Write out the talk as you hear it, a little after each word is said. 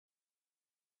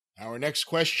Our next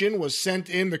question was sent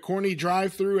in the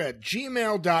CornyDriveThru at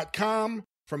gmail.com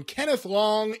from Kenneth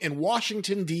Long in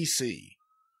Washington, D.C.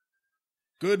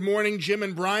 Good morning, Jim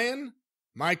and Brian.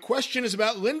 My question is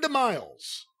about Linda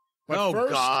Miles. But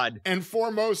first and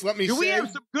foremost, let me say... Do we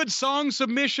have some good song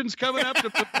submissions coming up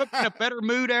to put in a better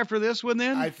mood after this one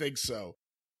then? I think so.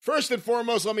 First and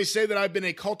foremost, let me say that I've been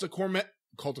a Cult of Cornette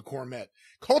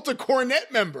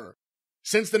member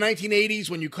since the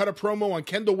 1980s when you cut a promo on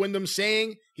Kendall Windham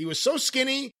saying he was so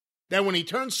skinny that when he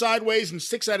turns sideways and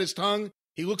sticks out his tongue,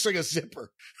 he looks like a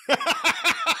zipper.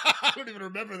 I don't even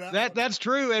remember that. That's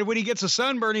true. And when he gets a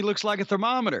sunburn, he looks like a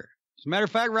thermometer. As a matter of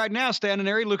fact, right now, standing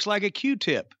there, he looks like a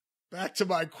Q-tip. Back to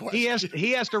my question.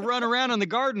 He has to run around on the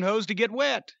garden hose to get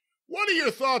wet. What are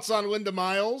your thoughts on Linda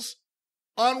Miles?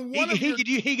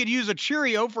 He could use a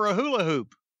Cheerio for a hula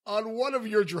hoop. On one of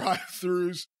your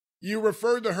drive-thrus, you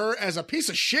referred to her as a piece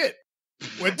of shit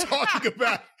when talking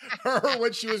about her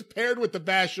when she was paired with the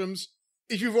Bashams.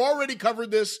 If you've already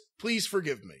covered this, please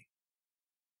forgive me.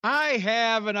 I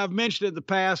have, and I've mentioned it in the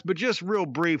past, but just real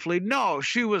briefly. No,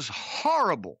 she was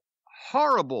horrible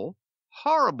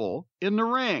in the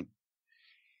ring.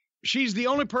 She's the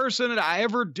only person that I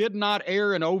ever did not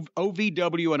air an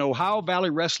OVW, an Ohio Valley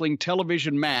Wrestling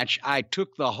television match. I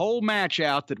took the whole match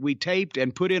out that we taped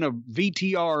and put in a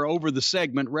VTR over the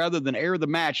segment rather than air the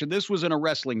match. And this was in a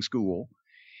wrestling school.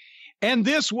 And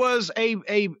this was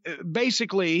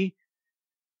basically,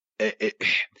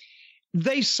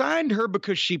 they signed her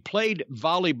because she played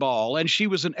volleyball and she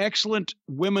was an excellent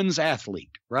women's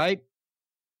athlete, right?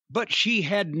 But she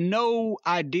had no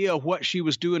idea what she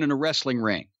was doing in a wrestling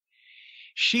ring.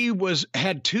 She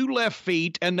had 2 left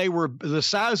feet and they were the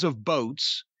size of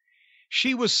boats.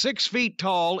 She was 6 feet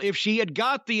tall. If she had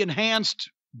got the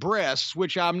enhanced breasts,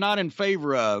 which I'm not in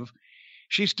favor of,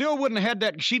 she still wouldn't have had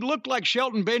that. She looked like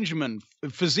Shelton Benjamin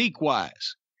physique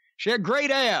wise. She had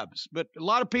great abs, but a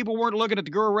lot of people weren't looking at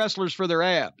the girl wrestlers for their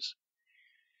abs.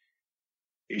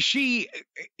 She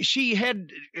had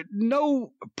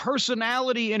no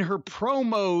personality in her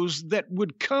promos that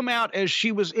would come out as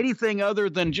she was anything other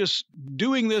than just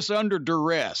doing this under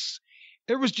duress.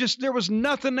 There was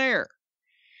nothing there.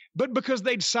 But because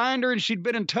they'd signed her and she'd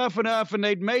been in Tough Enough and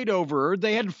they'd made over her,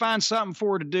 they had to find something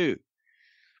for her to do.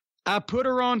 I put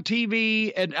her on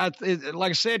TV and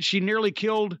like I said, she nearly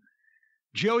killed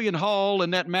Jillian Hall in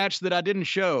that match that I didn't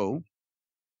show,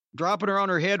 dropping her on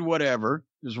her head, whatever.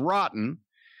 It was rotten.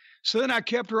 So then I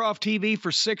kept her off TV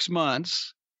for 6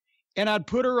 months, and I'd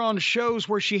put her on shows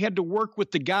where she had to work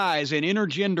with the guys in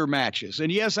intergender matches.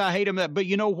 And yes, I hate them that, but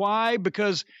you know why?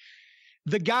 Because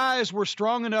the guys were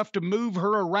strong enough to move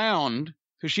her around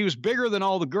because she was bigger than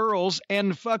all the girls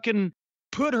and fucking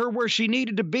put her where she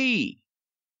needed to be.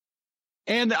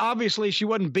 And obviously she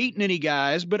wasn't beating any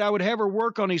guys, but I would have her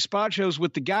work on these spot shows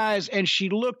with the guys, and she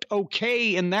looked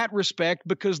okay in that respect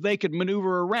because they could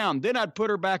maneuver around. Then I'd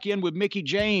put her back in with Mickie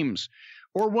James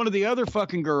or one of the other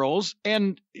fucking girls,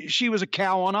 and she was a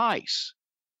cow on ice.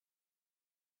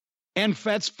 And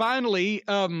that's finally,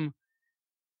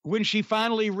 when she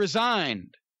finally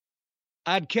resigned,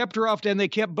 I'd kept her off, and they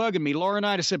kept bugging me. Laura and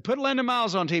I said, put Linda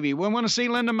Miles on TV. We want to see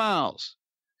Linda Miles.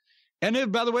 And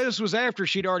then, by the way, this was after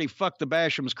she'd already fucked the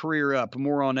Basham's career up.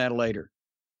 More on that later.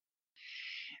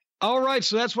 All right,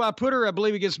 so that's why I put her, I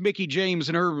believe, against Mickie James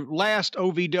in her last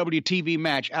OVW TV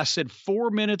match. I said 4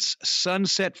 minutes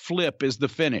sunset flip is the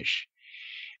finish.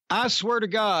 I swear to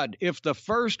God, if the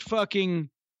first fucking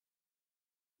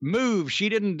move she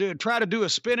didn't try to do a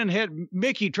spinning head,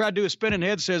 Mickie tried to do a spinning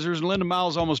head scissors, and Linda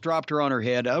Miles almost dropped her on her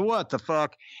head. What the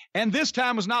fuck? And this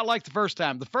time was not like the first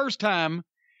time. The first time,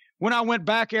 when I went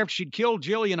back after she'd killed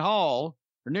Jillian Hall,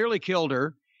 or nearly killed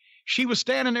her, she was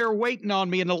standing there waiting on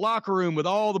me in the locker room with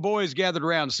all the boys gathered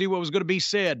around to see what was going to be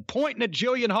said, pointing at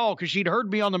Jillian Hall because she'd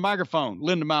heard me on the microphone,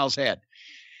 Linda Miles had,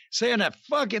 saying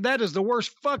that is the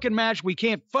worst fucking match. We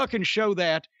can't fucking show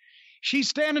that. She's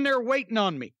standing there waiting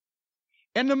on me.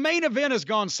 And the main event has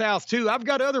gone south, too. I've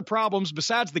got other problems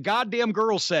besides the goddamn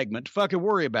girls segment to fucking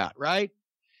worry about, right?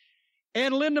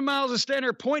 And Linda Miles is standing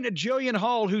there pointing at Jillian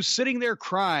Hall, who's sitting there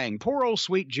crying. Poor old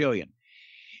sweet Jillian.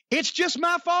 It's just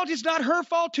my fault. It's not her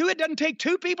fault, too. It doesn't take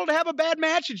 2 people to have a bad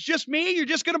match. It's just me. You're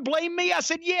just going to blame me? I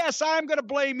said, yes, I'm going to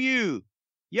blame you,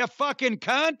 you fucking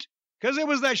cunt, because it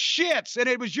was the shits, and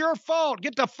it was your fault.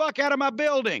 Get the fuck out of my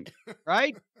building,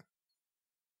 right?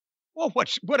 Well,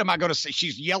 what am I going to say?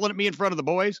 She's yelling at me in front of the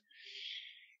boys.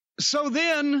 So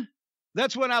then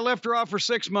that's when I left her off for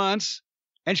 6 months,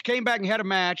 and she came back and had a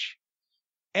match.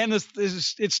 And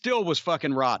it still was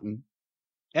fucking rotten.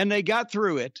 And they got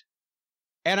through it.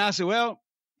 And I said, well,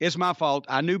 it's my fault.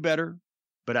 I knew better.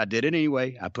 but I did it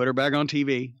anyway. I put her back on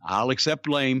TV. I'll accept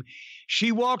blame.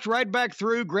 She walked right back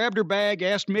through, grabbed her bag,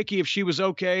 asked Mickey if she was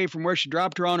okay from where she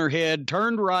dropped her on her head,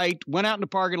 turned right, went out in the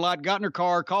parking lot, got in her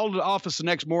car, called the office the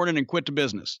next morning, and quit the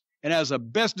business. And that was the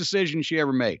best decision she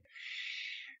ever made.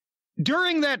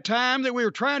 During that time that we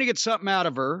were trying to get something out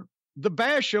of her, the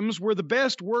Bashams were the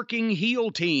best working heel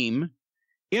team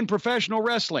in professional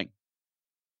wrestling.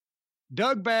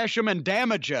 Doug Basham and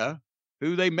Damaja,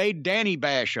 who they made Danny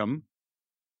Basham,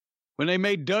 when they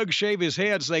made Doug shave his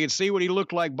head so they could see what he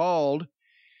looked like bald,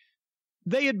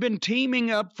 they had been teaming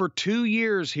up for 2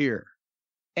 years here,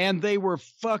 and they were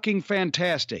fucking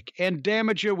fantastic. And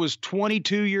Damaja was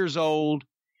 22 years old,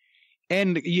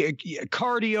 and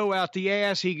cardio out the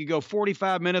ass. He could go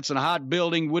 45 minutes in a hot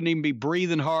building, wouldn't even be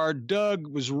breathing hard. Doug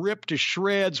was ripped to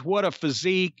shreds. What a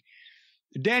physique.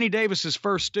 Danny Davis's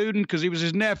first student, because he was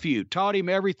his nephew, taught him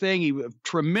everything. He was a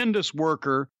tremendous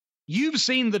worker. You've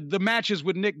seen the matches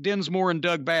with Nick Dinsmore and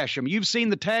Doug Basham. You've seen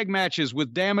the tag matches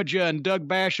with Damaja and Doug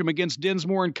Basham against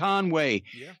Dinsmore and Conway.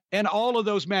 Yeah. And all of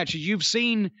those matches. You've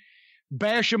seen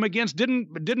Basham against,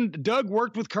 didn't Doug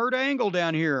worked with Kurt Angle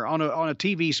down here on a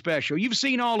TV special. You've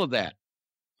seen all of that.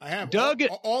 I have. Doug,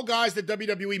 all guys that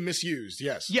WWE misused,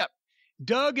 yes. Yep.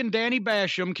 Doug and Danny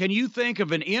Basham, can you think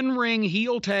of an in-ring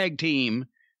heel tag team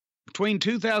between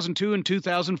 2002 and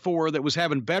 2004 that was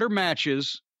having better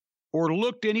matches or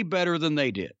looked any better than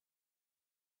they did?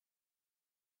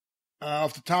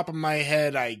 Off the top of my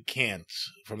head, I can't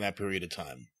from that period of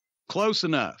time. Close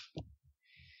enough.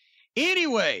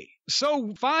 Anyway,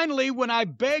 so finally, when I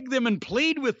beg them and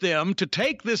plead with them to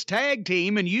take this tag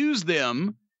team and use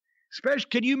them, especially,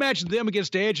 can you imagine them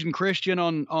against Edge and Christian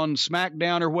on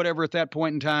SmackDown or whatever at that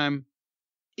point in time?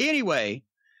 Anyway,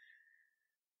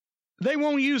 they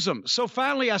won't use them. So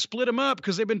finally, I split them up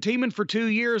because they've been teaming for 2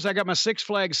 years. I got my Six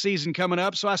Flags season coming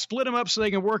up, so I split them up so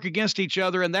they can work against each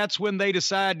other, and that's when they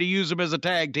decide to use them as a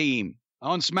tag team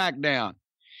on SmackDown.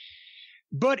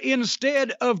 But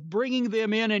instead of bringing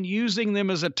them in and using them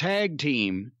as a tag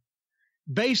team,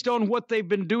 based on what they've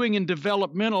been doing in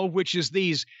developmental, which is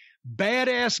these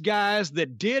badass guys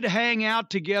that did hang out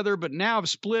together but now have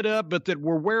split up, but that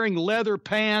were wearing leather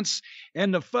pants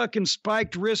and the fucking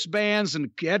spiked wristbands and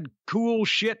had cool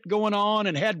shit going on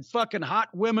and had fucking hot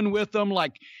women with them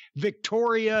like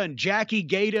Victoria and Jackie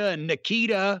Gata and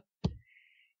Nikita.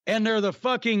 And they're the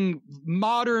fucking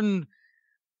modern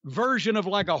version of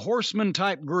like a Horseman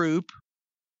type group.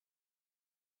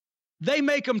 They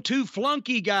make them two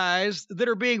flunky guys that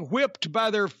are being whipped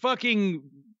by their fucking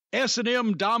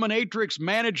S&M dominatrix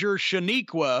manager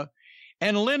Shaniqua,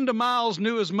 and Linda Miles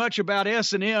knew as much about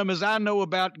S&M as I know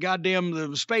about goddamn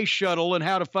the space shuttle and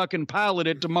how to fucking pilot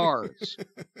it to Mars.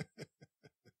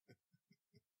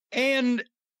 And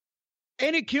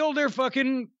it killed their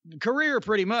fucking career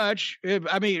pretty much.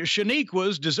 I mean,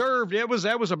 Shaniqua's deserved it.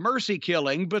 That was a mercy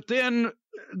killing, but then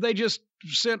they just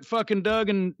sent fucking Doug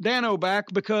and Dano back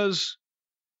because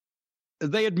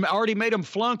they had already made them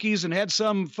flunkies and had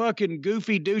some fucking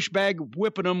goofy douchebag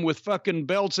whipping them with fucking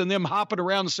belts and them hopping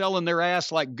around selling their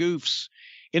ass like goofs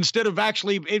instead of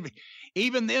actually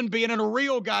even then being in a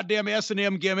real goddamn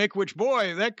S&M gimmick, which,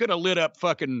 boy, that could have lit up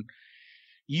fucking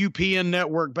UPN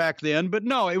network back then. But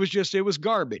no, it was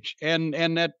garbage. And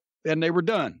they were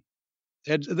done.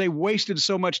 They wasted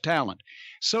so much talent.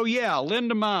 So yeah,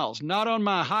 Linda Miles, not on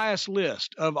my highest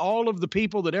list of all of the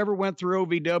people that ever went through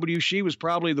OVW. She was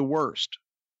probably the worst.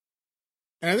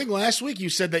 And I think last week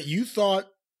you said that you thought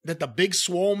that the Big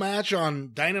Swole match on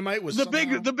Dynamite was the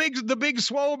big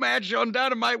Swole match on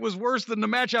Dynamite was worse than the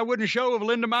match I wouldn't show of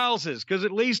Linda Miles's, because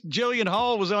at least Jillian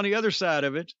Hall was on the other side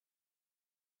of it.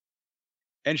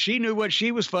 And she knew what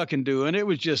she was fucking doing. It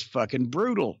was just fucking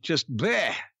brutal. Just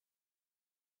bleh.